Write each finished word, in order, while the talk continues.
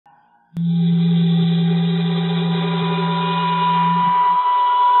Hey,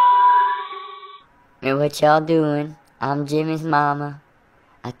 what y'all doing? I'm Jimmy's mama.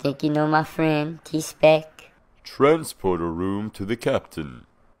 I think you know my friend, T-Spec. Transporter room to the captain.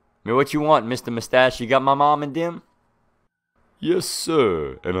 Me, what you want, Mr. Mustache? You got my mom and them? Yes,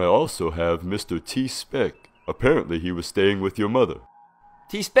 sir, and I also have Mr. T-Spec. Apparently he was staying with your mother.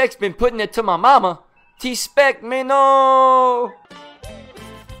 T-Spec's been putting it to my mama. T-Spec, me no!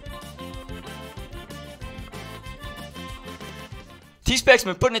 T-Spec's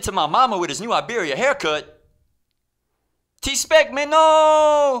been putting it to my mama with his new Iberia haircut. T-Spec, me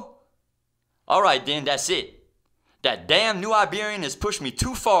no! Alright then, that's it. That damn new Iberian has pushed me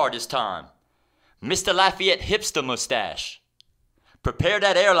too far this time. Mr. Lafayette hipster mustache. Prepare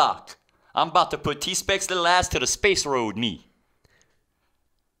that airlock. I'm about to put T-Spec's little ass to the space road me.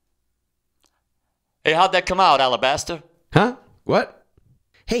 Hey, how'd that come out, Alabaster? Huh? What?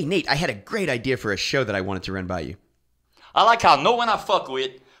 Hey, Nate, I had a great idea for a show that I wanted to run by you. I like how no one I fuck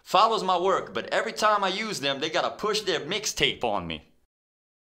with follows my work, but every time I use them, they gotta push their mixtape on me.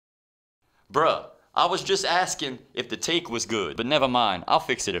 Bruh, I was just asking if the take was good, but never mind, I'll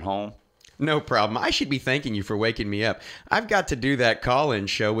fix it at home. No problem. I should be thanking you for waking me up. I've got to do that call-in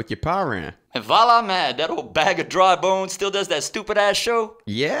show with your parent. And voila, mad, that old bag of dry bones still does that stupid-ass show?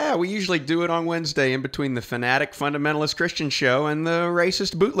 Yeah, we usually do it on Wednesday in between the fanatic fundamentalist Christian show and the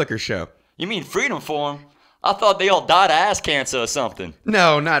racist bootlicker show. You mean Freedom Forum? I thought they all died of ass cancer or something.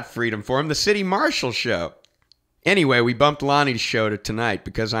 No, not Freedom Forum, the City Marshal show. Anyway, we bumped Lonnie's show to tonight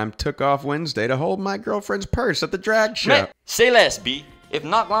because I'm took off Wednesday to hold my girlfriend's purse at the drag show. Man, say less, B. If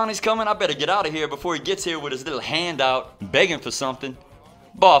Knock Lonnie's coming, I better get out of here before he gets here with his little hand out, begging for something.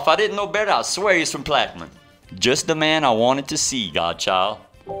 Boy, if I didn't know better, I'd swear he's from Plaquemine. Just the man I wanted to see, godchild.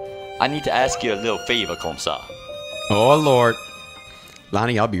 I need to ask you a little favor, comme ça. Oh, Lord.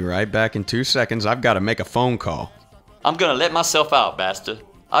 Lonnie, I'll be right back in 2 seconds. I've got to make a phone call. I'm gonna let myself out, bastard.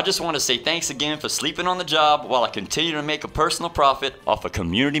 I just want to say thanks again for sleeping on the job while I continue to make a personal profit off of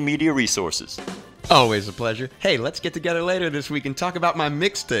community media resources. Always a pleasure. Hey, let's get together later this week and talk about my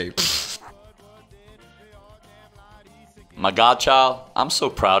mixtape. My godchild, I'm so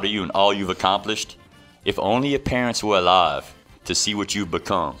proud of you and all you've accomplished. If only your parents were alive to see what you've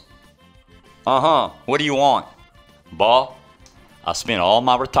become. What do you want? Baw, I spent all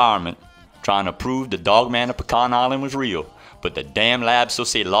my retirement trying to prove the dogman of Pecan Island was real, but the damn lab so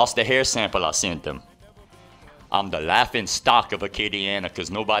say lost the hair sample I sent them. I'm the laughing stock of Acadiana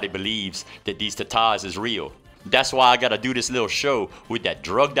because nobody believes that these Tatailles is real. That's why I gotta do this little show with that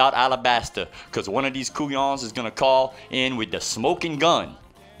drugged out Alabaster, because one of these Couillons is gonna call in with the smoking gun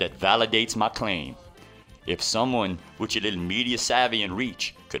that validates my claim. If someone with your little media savvy and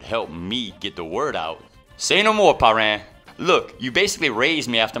reach could help me get the word out. Say no more, parent. Look, you basically raised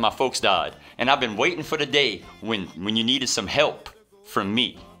me after my folks died, and I've been waiting for the day when you needed some help from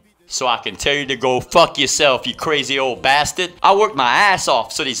me. So I can tell you to go fuck yourself, you crazy old bastard. I worked my ass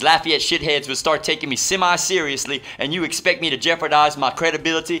off so these Lafayette shitheads would start taking me semi-seriously, and you expect me to jeopardize my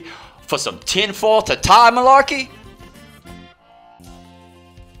credibility for some tinfoil to tie malarkey?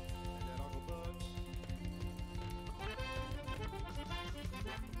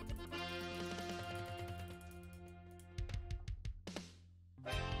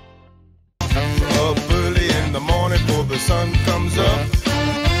 Up early in the morning before the sun comes up.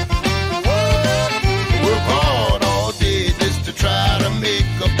 Work hard all day just to try to make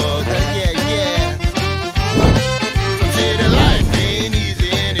a buck. Yeah. Some say that life ain't easy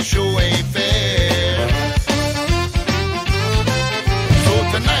and it sure ain't fair. So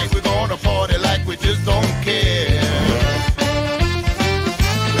tonight we're gonna party like we just don't care.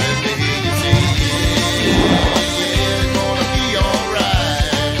 Let me hear you say yeah, it's gonna be alright.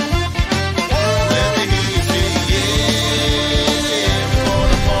 Let me hear you say yeah, we're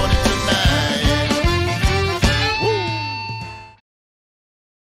gonna party tonight.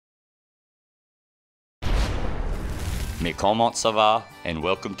 Mais comment ça va, and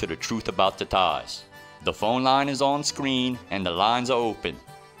welcome to the truth about Tatailles. The phone line is on screen and the lines are open.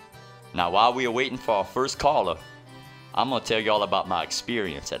 Now while we are waiting for our first caller, I'm gonna tell y'all about my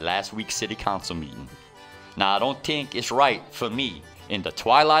experience at last week's city council meeting. Now I don't think it's right for me, in the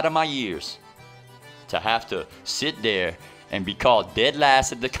twilight of my years, to have to sit there and be called dead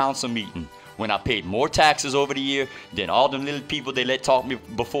last at the council meeting when I paid more taxes over the year than all them little people they let talk me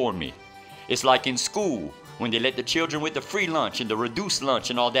before me. It's like in school, when they let the children with the free lunch and the reduced lunch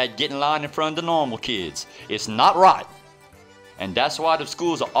and all that get in line in front of the normal kids. It's not right. And that's why the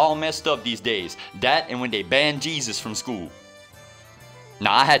schools are all messed up these days. That and when they banned Jesus from school.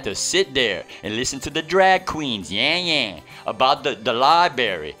 Now I had to sit there and listen to the drag queens, yeah, about the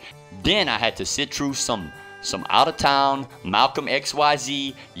library. Then I had to sit through some out-of-town Malcolm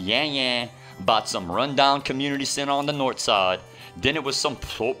XYZ yan about some rundown community center on the north side. Then it was some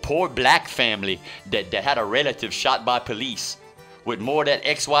poor black family that had a relative shot by police with more of that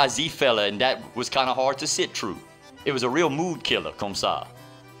XYZ fella, and that was kind of hard to sit through. It was a real mood killer, comme ça.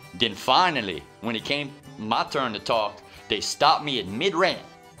 Then finally, when it came my turn to talk, they stopped me at mid-rant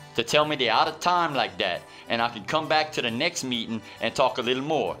to tell me they're out of time like that, and I could come back to the next meeting and talk a little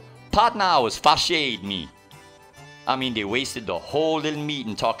more. Partner was fâché me. I mean, they wasted the whole little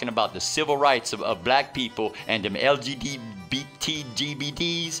meeting talking about the civil rights of black people and them LGBTs,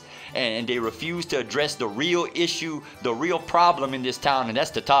 and they refused to address the real issue, the real problem in this town, and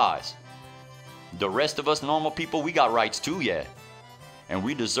that's the ties. The rest of us normal people, we got rights too, yeah. And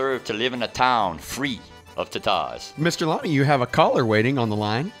we deserve to live in a town free of Tatailles. Mr. Lonnie, you have a caller waiting on the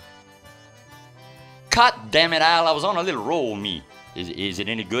line. God damn it, Al, I was on a little roll, me. Is it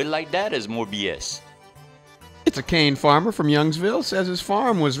any good like that, or is it more BS? It's a cane farmer from Youngsville. Says his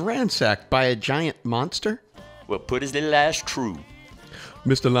farm was ransacked by a giant monster. Well, put his little ass true.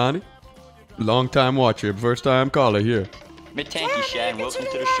 Mr. Lonnie, long-time watcher, first-time caller here. Me thank you, Shad, and welcome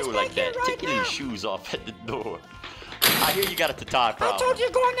to the show like that. Take your little shoes off at the door. I hear you got a Tataille problem. I told you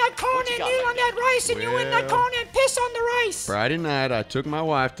to go in that corner and kneel on that rice, and you in that corner and piss on the rice. Friday night, I took my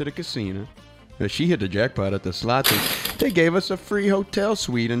wife to the casino. She hit the jackpot at the slots, and they gave us a free hotel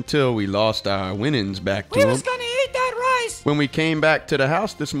suite until we lost our winnings back to We them. was gonna eat that rice. When we came back to the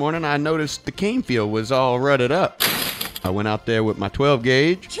house this morning, I noticed the cane field was all rutted up. I went out there with my 12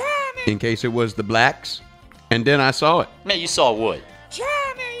 gauge Jeremy, in case it was the blacks, and then I saw it. Man, you saw what?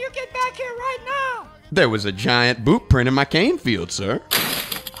 Jeremy, you get back here right now. There was a giant boot print in my cane field, sir.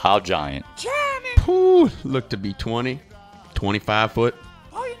 How giant? Jeremy. Ooh, looked to be 20, 25 foot.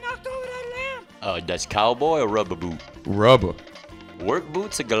 Oh, you knocked over that lamb. That's cowboy or rubber boot? Rubber. Work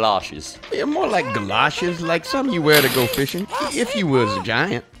boots or galoshes? Yeah, more like galoshes, like some you wear to go fishing, if you was a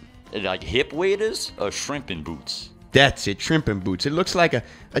giant. Like hip waders or shrimping boots? That's it, shrimping boots. It looks like a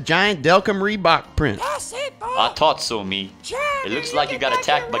giant Delcom Reebok print. That's it, boy. I thought so, me. Jeremy, It looks like you got get back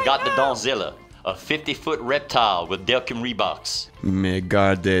attacked here by right God the now. Donzilla, a 50-foot reptile with Delcom Reeboks. Me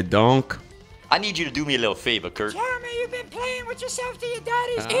garde donc. I need you to do me a little favor, Kurt. Jeremy, you've been playing with yourself to your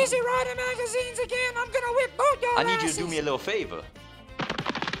daddy's Easy Rider magazines again. I'm gonna whip both your I need you to do me a little favor.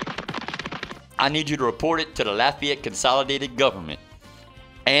 I need you to report it to the Lafayette Consolidated Government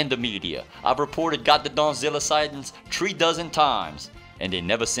and the media. I've reported Got the Donzilla sightings 3 times, and they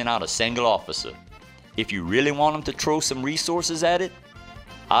never sent out a single officer. If you really want them to throw some resources at it,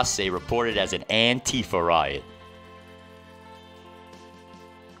 I say report it as an Antifa riot.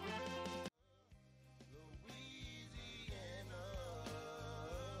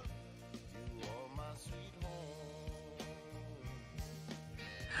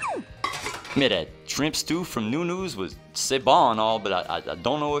 Man, that shrimp stew from New News was c'est bon and all, but I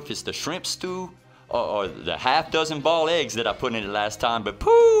don't know if it's the shrimp stew or the half-dozen ball eggs that I put in it last time, but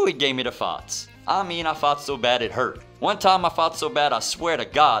pooh, it gave me the farts. I mean, I fought so bad it hurt. One time I fought so bad, I swear to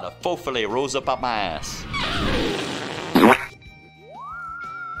God, a faux fillet rose up out my ass.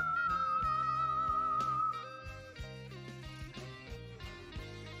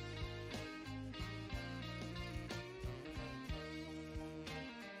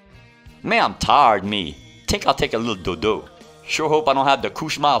 Man, I'm tired, me. Think I'll take a little dodo. Sure hope I don't have the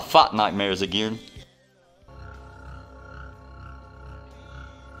Kushmal fat nightmares again.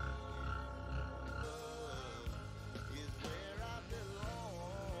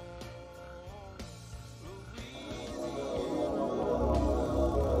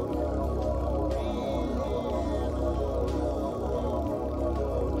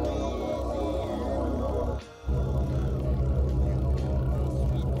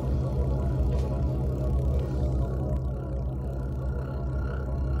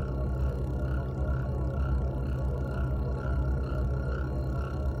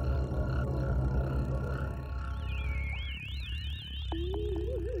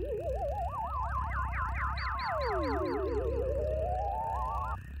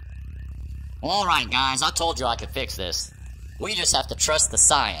 Alright guys, I told you I could fix this. We just have to trust the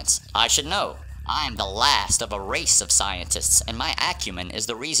science. I should know. I am the last of a race of scientists, and my acumen is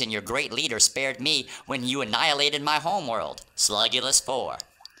the reason your great leader spared me when you annihilated my homeworld, Slugulus 4.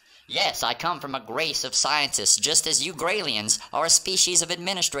 Yes, I come from a race of scientists, just as you Gralians are a species of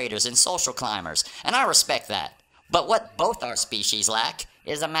administrators and social climbers, and I respect that. But what both our species lack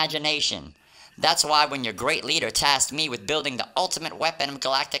is imagination. That's why when your great leader tasked me with building the ultimate weapon of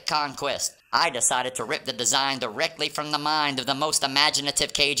galactic conquest, I decided to rip the design directly from the mind of the most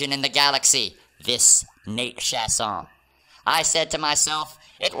imaginative Cajun in the galaxy, this Nate Chasson. I said to myself,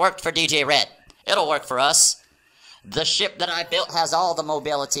 It worked for DJ Rhett. It'll work for us. The ship that I built has all the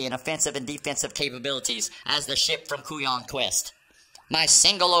mobility and offensive and defensive capabilities as the ship from Couillon Quest. My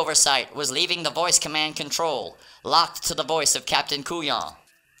single oversight was leaving the voice command control locked to the voice of Captain Couillon,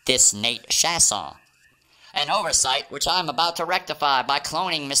 this Nate Chasson. An oversight which I'm about to rectify by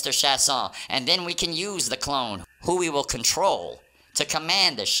cloning Mr. Chasson, and then we can use the clone, who we will control, to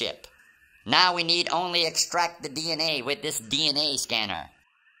command the ship. Now we need only extract the DNA with this DNA scanner.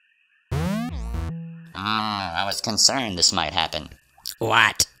 I was concerned this might happen.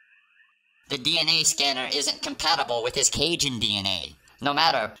 What? The DNA scanner isn't compatible with his Cajun DNA. No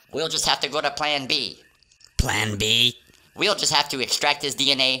matter, we'll just have to go to Plan B. Plan B? We'll just have to extract his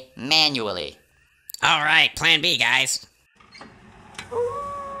DNA manually. Alright, Plan B, guys.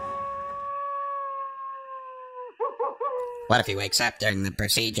 What if he wakes up during the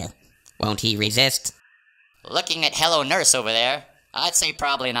procedure? Won't he resist? Looking at Hello Nurse over there, I'd say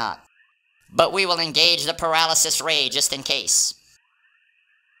probably not. But we will engage the paralysis ray just in case.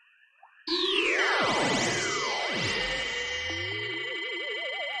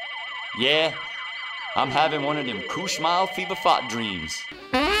 Yeah, I'm having one of them Kushmile fever fought dreams.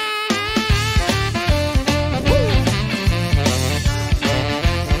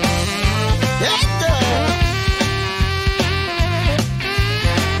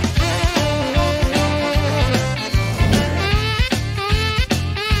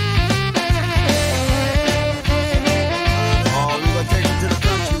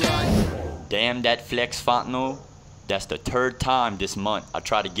 Damn that Flex Fontenot. That's the third time this month I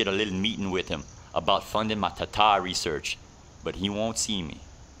try to get a little meeting with him about funding my Tatailles research, but he won't see me.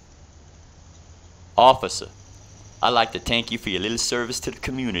 Officer, I'd like to thank you for your little service to the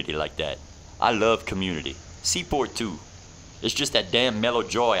community like that. I love community. Seaport too. It's just that damn Mellow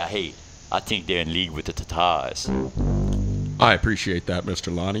Joy I hate. I think they're in league with the Tatailles. I appreciate that,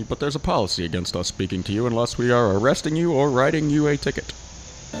 Mr. Lonnie, but there's a policy against us speaking to you unless we are arresting you or writing you a ticket.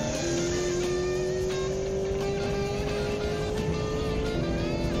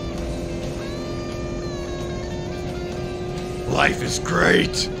 Life is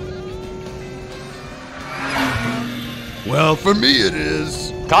great. Well, for me it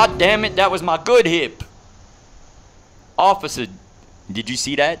is. God damn it, that was my good hip. Officer, did you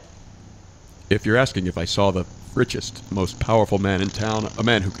see that? If you're asking if I saw the richest, most powerful man in town, a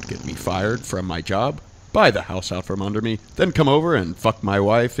man who could get me fired from my job, buy the house out from under me, then come over and fuck my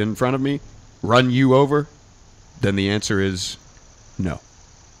wife in front of me, run you over, then the answer is no.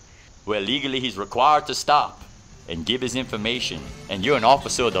 Well, legally he's required to stop and give his information, and you're an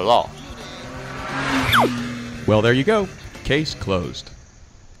officer of the law. Well, there you go. Case closed.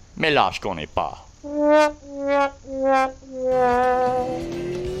 Me lâche connais pas.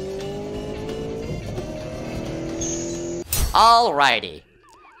 Alrighty.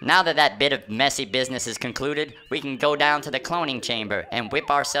 Now that bit of messy business is concluded, we can go down to the cloning chamber and whip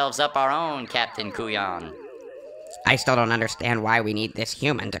ourselves up our own Captain Couillon. I still don't understand why we need this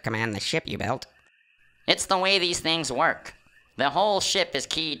human to command the ship you built. It's the way these things work. The whole ship is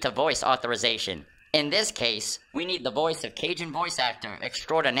keyed to voice authorization. In this case, we need the voice of Cajun voice actor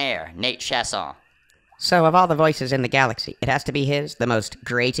extraordinaire, Nate Chasson. So of all the voices in the galaxy, it has to be his, the most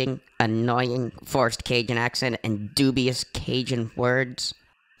grating, annoying, forced Cajun accent and dubious Cajun words?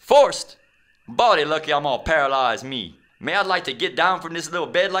 Forced? Body lucky I'm all paralyzed me. May I'd like to get down from this little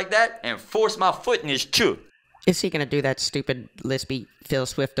bed like that and force my foot in his chew. Is he gonna do that stupid, lispy Phil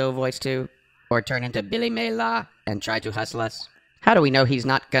Swifteaux voice too? Or turn into Billy Mayla and try to hustle us? How do we know he's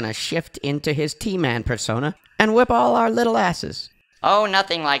not gonna shift into his T-Man persona and whip all our little asses? Oh,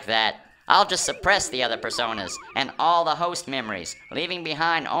 nothing like that. I'll just suppress the other personas and all the host memories, leaving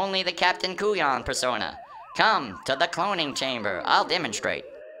behind only the Captain Couillon persona. Come to the cloning chamber. I'll demonstrate.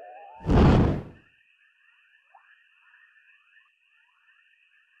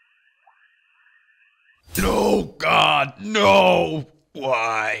 No, God, no!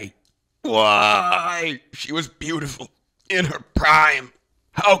 Why? Why? She was beautiful, in her prime.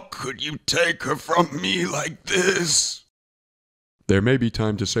 How could you take her from me like this? There may be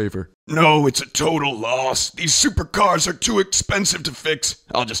time to save her. No, it's a total loss. These supercars are too expensive to fix.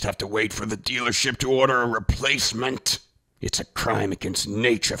 I'll just have to wait for the dealership to order a replacement. It's a crime against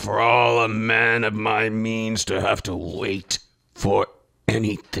nature for all a man of my means to have to wait for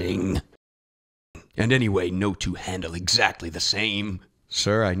anything. And anyway, no two handle exactly the same.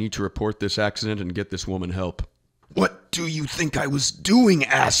 Sir, I need to report this accident and get this woman help. What do you think I was doing,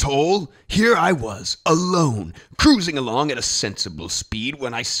 asshole? Here I was, alone, cruising along at a sensible speed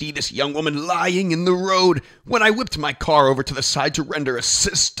when I see this young woman lying in the road. When I whipped my car over to the side to render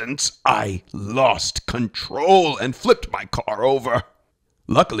assistance, I lost control and flipped my car over.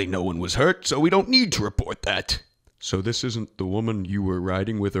 Luckily, no one was hurt, so we don't need to report that. So this isn't the woman you were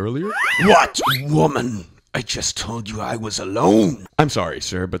riding with earlier? What woman? I just told you I was alone. I'm sorry,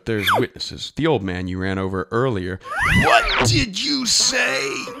 sir, but there's witnesses. The old man you ran over earlier. What did you say?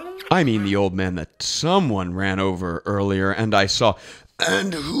 I mean the old man that someone ran over earlier, and I saw.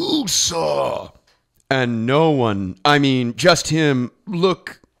 And who saw? And no one. I mean, just him.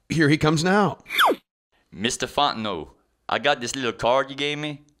 Look, here he comes now. Mr. Fontenot, I got this little card you gave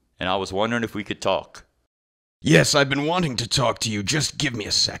me, and I was wondering if we could talk. Yes, I've been wanting to talk to you. Just give me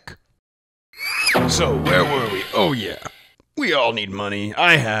a sec. So, where were we? Oh, yeah. We all need money.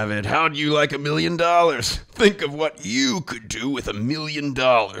 I have it. How'd you like $1 million? Think of what you could do with $1 million.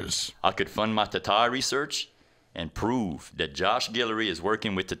 I could fund my Tataille research and prove that Josh Guillory is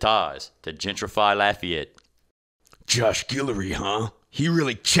working with Tatailles to gentrify Lafayette. Josh Guillory, huh? He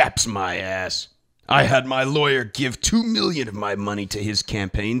really chaps my ass. I had my lawyer give $2 million of my money to his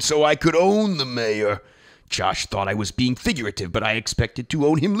campaign so I could own the mayor. Josh thought I was being figurative, but I expected to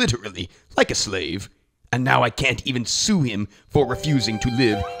own him literally, like a slave. And now I can't even sue him for refusing to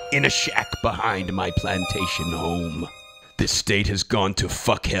live in a shack behind my plantation home. This state has gone to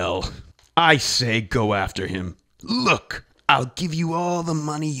fuck hell. I say go after him. Look, I'll give you all the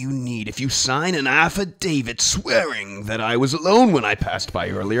money you need if you sign an affidavit swearing that I was alone when I passed by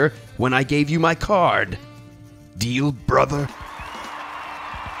earlier, when I gave you my card. Deal, brother?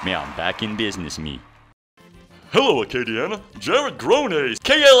 Me, I'm back in business, me. Hello, Acadiana. Jared Grones,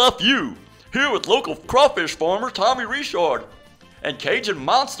 KLFU, here with local crawfish farmer Tommy Richard and Cajun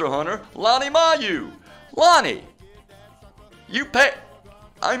monster hunter Lonnie Mayu. Lonnie, you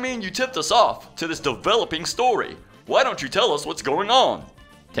tipped us off to this developing story. Why don't you tell us what's going on?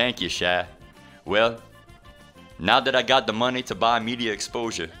 Thank you, Shy. Well, now that I got the money to buy media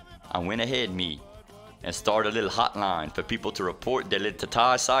exposure, I went ahead, me, and started a little hotline for people to report their little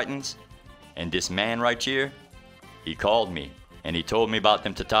Tataille sightings. And this man right here, he called me, and he told me about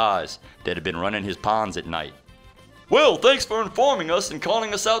them Tatailles that had been running his ponds at night. Well, thanks for informing us and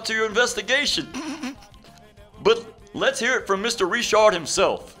calling us out to your investigation. But let's hear it from Mr. Richard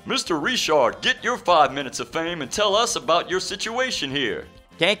himself. Mr. Richard, get your 5 minutes of fame and tell us about your situation here.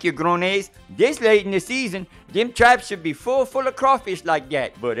 Thank you, Grones. This late in the season, them traps should be full of crawfish like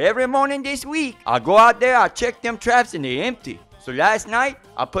that. But every morning this week, I go out there, I check them traps, and they're empty. So last night,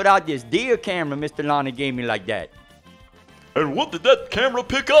 I put out this deer camera Mr. Lonnie gave me like that. And what did that camera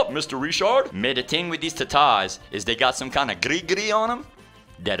pick up, Mr. Richard? Man, the thing with these Tatailles is they got some kind of gris-gris on them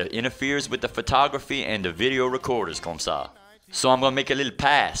that interferes with the photography and the video recorders, comme ça. So I'm gonna make a little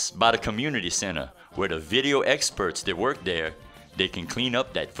pass by the community center where the video experts that work there, they can clean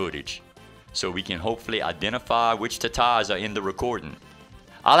up that footage so we can hopefully identify which Tatailles are in the recording.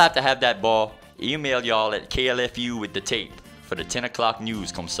 I'll have to have that ball email y'all at KLFU with the tape for the 10 o'clock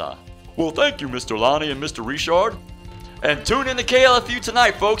news, comme ça. Well, thank you, Mr. Lonnie and Mr. Richard. And tune in to KLFU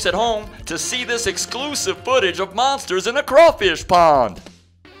tonight, folks at home, to see this exclusive footage of monsters in a crawfish pond.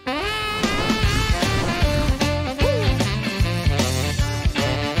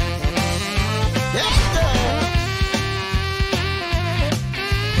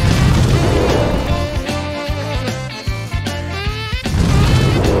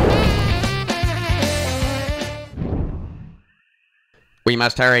 We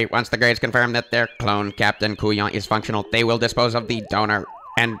must hurry. Once the grades confirm that their clone, Captain Couillon, is functional, they will dispose of the donor.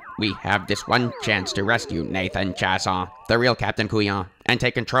 And we have this one chance to rescue Nathan Chasson, the real Captain Couillon, and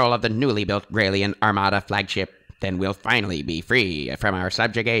take control of the newly built Gralien Armada flagship. Then we'll finally be free from our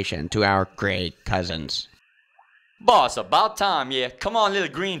subjugation to our great cousins. Boss, about time, yeah. Come on, little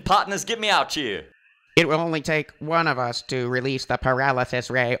green partners, get me out here. It will only take one of us to release the paralysis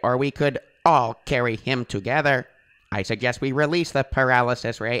ray, or we could all carry him together. I suggest we release the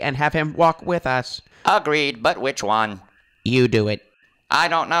paralysis ray and have him walk with us. Agreed, but which one? You do it. I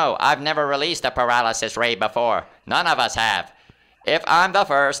don't know. I've never released a paralysis ray before. None of us have. If I'm the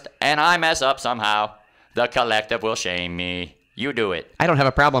first, and I mess up somehow, the collective will shame me. You do it. I don't have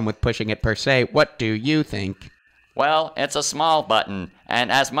a problem with pushing it per se. What do you think? Well, it's a small button, and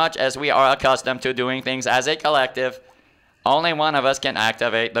as much as we are accustomed to doing things as a collective, only one of us can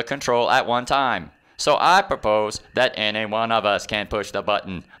activate the control at one time. So I propose that any one of us can push the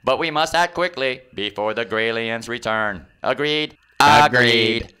button, but we must act quickly before the Graliens return. Agreed?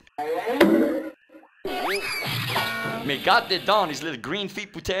 Agreed. Me got the dawn, these little green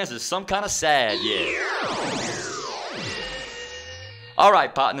feet putans is some kind of sad, yeah.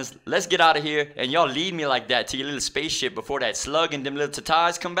 Alright, partners, let's get out of here, and y'all lead me like that to your little spaceship before that slug and them little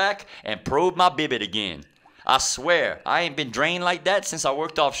Tatailles come back and probe my bibbit again. I swear, I ain't been drained like that since I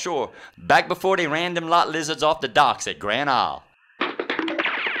worked offshore, back before they ran them lot lizards off the docks at Grand Isle.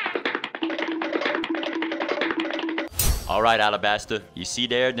 All right, Alabaster, you see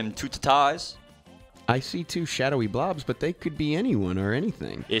there them two Tatailles? I see two shadowy blobs, but they could be anyone or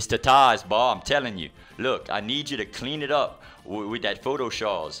anything. It's Tatailles, Baw, I'm telling you. Look, I need you to clean it up with that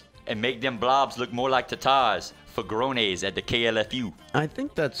Photoshop and make them blobs look more like Tatailles for Grones at the KLFU. I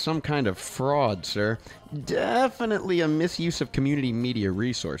think that's some kind of fraud, sir. Definitely a misuse of community media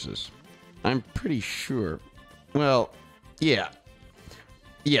resources. I'm pretty sure. Well, yeah.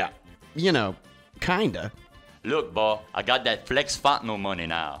 Yeah, you know, kinda. Look, Baw, I got that Flex Fontenot money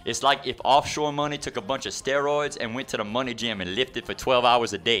now. It's like if offshore money took a bunch of steroids and went to the money gym and lifted for 12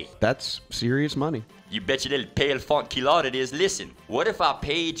 hours a day. That's serious money. You bet your little pale font kilote it is. Listen, what if I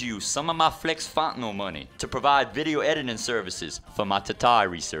paid you some of my Flex Fontenot money to provide video editing services for my Tataille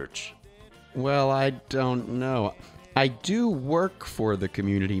research? Well, I don't know. I do work for the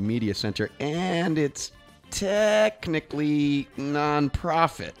Community Media Center, and it's technically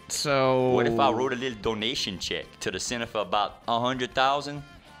non-profit, so... What if I wrote a little donation check to the center for about $100,000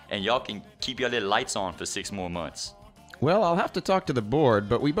 and y'all can keep your little lights on for 6 more months? Well, I'll have to talk to the board,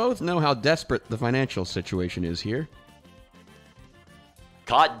 but we both know how desperate the financial situation is here.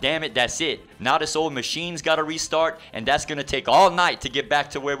 God damn it, that's it. Now this old machine's gotta restart, and that's gonna take all night to get back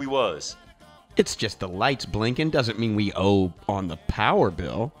to where we was. It's just the lights blinking doesn't mean we owe on the power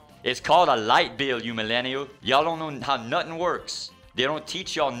bill. It's called a light bill, you millennial. Y'all don't know how nothing works. They don't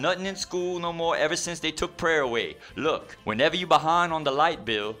teach y'all nothing in school no more ever since they took prayer away. Look, whenever you behind on the light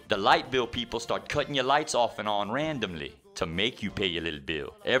bill people start cutting your lights off and on randomly to make you pay your little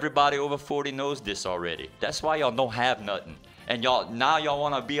bill. Everybody over 40 knows this already. That's why y'all don't have nothing. And now y'all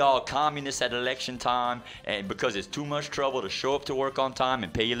want to be all communist at election time and because it's too much trouble to show up to work on time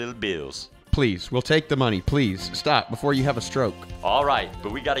and pay your little bills. Please, we'll take the money. Please, stop before you have a stroke. All right,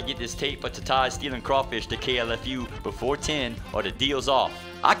 but we got to get this tape of Tatailles stealing crawfish to KLFU before 10 or the deal's off.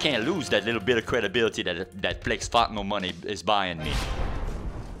 I can't lose that little bit of credibility that Flex Fontenot money is buying me.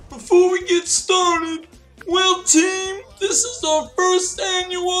 Before we get started, well team, this is our first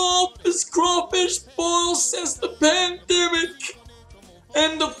annual office crawfish boil since the pandemic.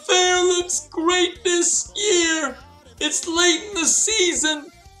 And the fair looks great this year. It's late in the season.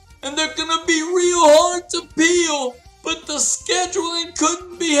 And they're gonna be real hard to peel, but the scheduling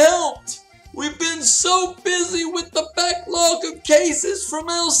couldn't be helped. We've been so busy with the backlog of cases from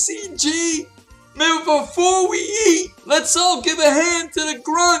LCG. Maybe before we eat, let's all give a hand to the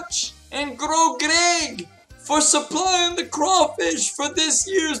Grunch and Gros Greg for supplying the crawfish for this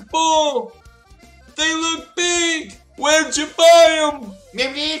year's bowl. They look big. Where'd you buy them?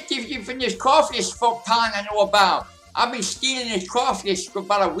 Maybe it's you from this crawfish folk town I know about. I've been stealing his crawfish for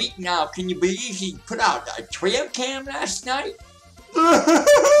about a week now. Can you believe he put out a trail cam last night?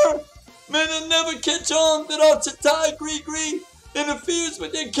 Man, I'll never catch on that our Tataille Gree interferes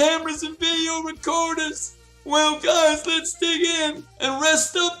with their cameras and video recorders. Well, guys, let's dig in and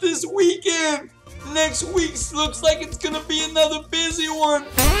rest up this weekend. Next week's looks like it's gonna be another busy one.